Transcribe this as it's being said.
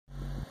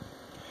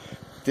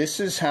This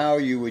is how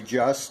you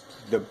adjust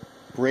the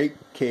brake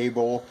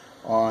cable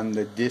on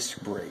the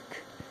disc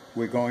brake.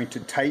 We're going to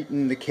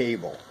tighten the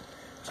cable.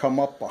 Come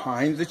up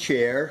behind the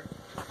chair,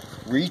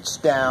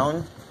 reach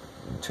down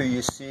till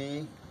you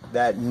see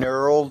that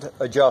knurled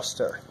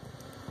adjuster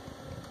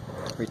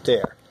right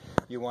there.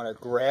 You want to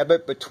grab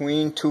it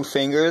between two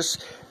fingers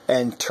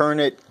and turn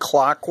it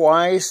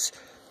clockwise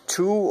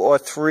 2 or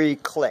 3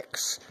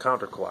 clicks.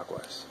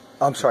 Counterclockwise.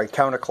 I'm sorry,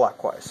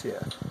 counterclockwise, yeah.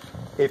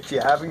 If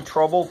you're having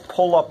trouble,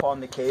 pull up on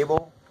the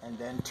cable and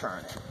then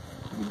turn it.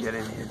 You get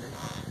in here.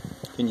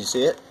 Can you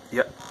see it?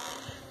 Yep.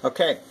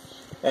 Okay,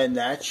 and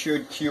that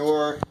should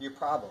cure your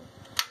problem.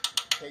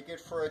 Take it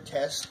for a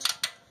test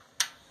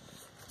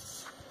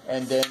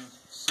and then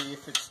see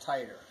if it's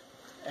tighter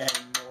and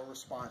more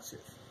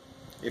responsive.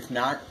 If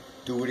not,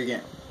 do it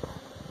again.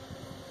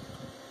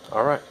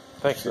 All right.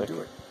 Thanks, Nick. Do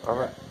it. All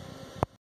right.